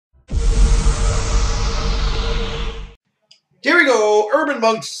Here we go, Urban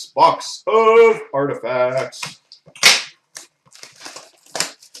Monk's box of artifacts.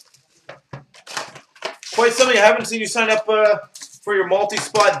 Quite something. I haven't seen you sign up for your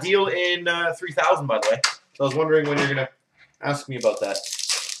multi-spot deal in 3000, by the way. So I was wondering when you're going to ask me about that.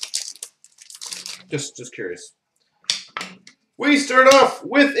 Just curious. We start off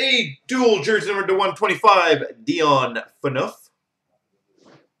with a dual jersey number to 125, Dion Phaneuf.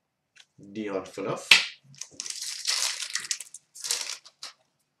 Dion Phaneuf.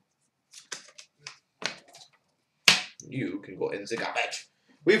 You can go in the garbage.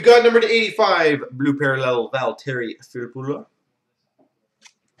 We've got number to 85, Blue Parallel, Valtteri Filppula.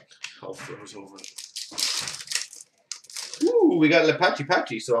 I'll froze over. Ooh, we got Lepachi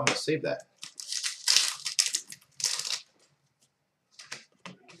Patchy, so I'm going to save that.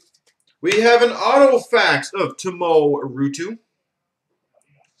 We have an auto fax of Timo Ruutu.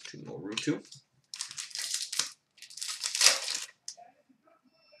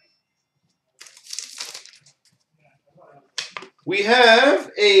 We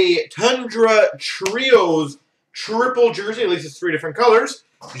have a Tundra Trios triple jersey, at least it's 3 different colors.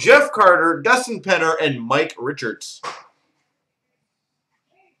 Jeff Carter, Dustin Penner, and Mike Richards.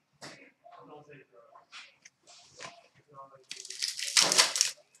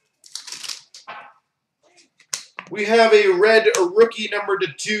 We have a red rookie number to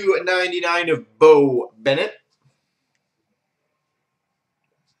 299 of Bo Bennett.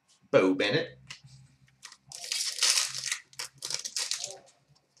 Bo Bennett.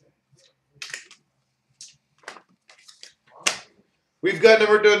 We've got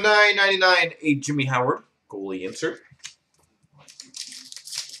number to 999, a Jimmy Howard goalie insert.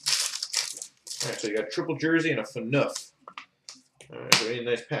 All right, so you got a triple jersey and a Phaneuf. All right, so a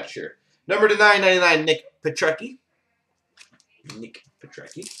nice patch here. Number to 999, Nick Petrecki.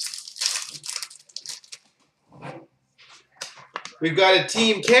 We've got a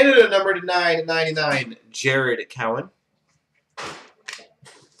Team Canada number to 999, Jared Cowan.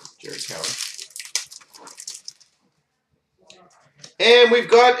 And we've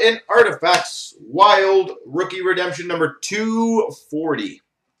got an Artifacts Wild Rookie Redemption number 240.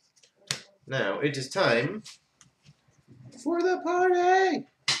 Now it is time for the party.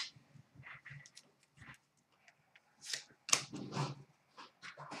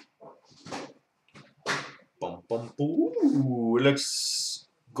 Bum, bum, ooh, it looks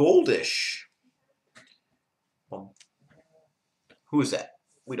goldish. Who is that?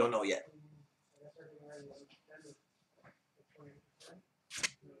 We don't know yet.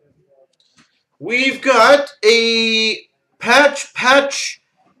 We've got a patch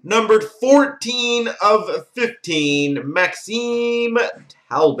numbered 14 of 15, Maxime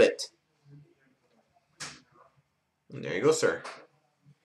Talbot. And there you go, sir.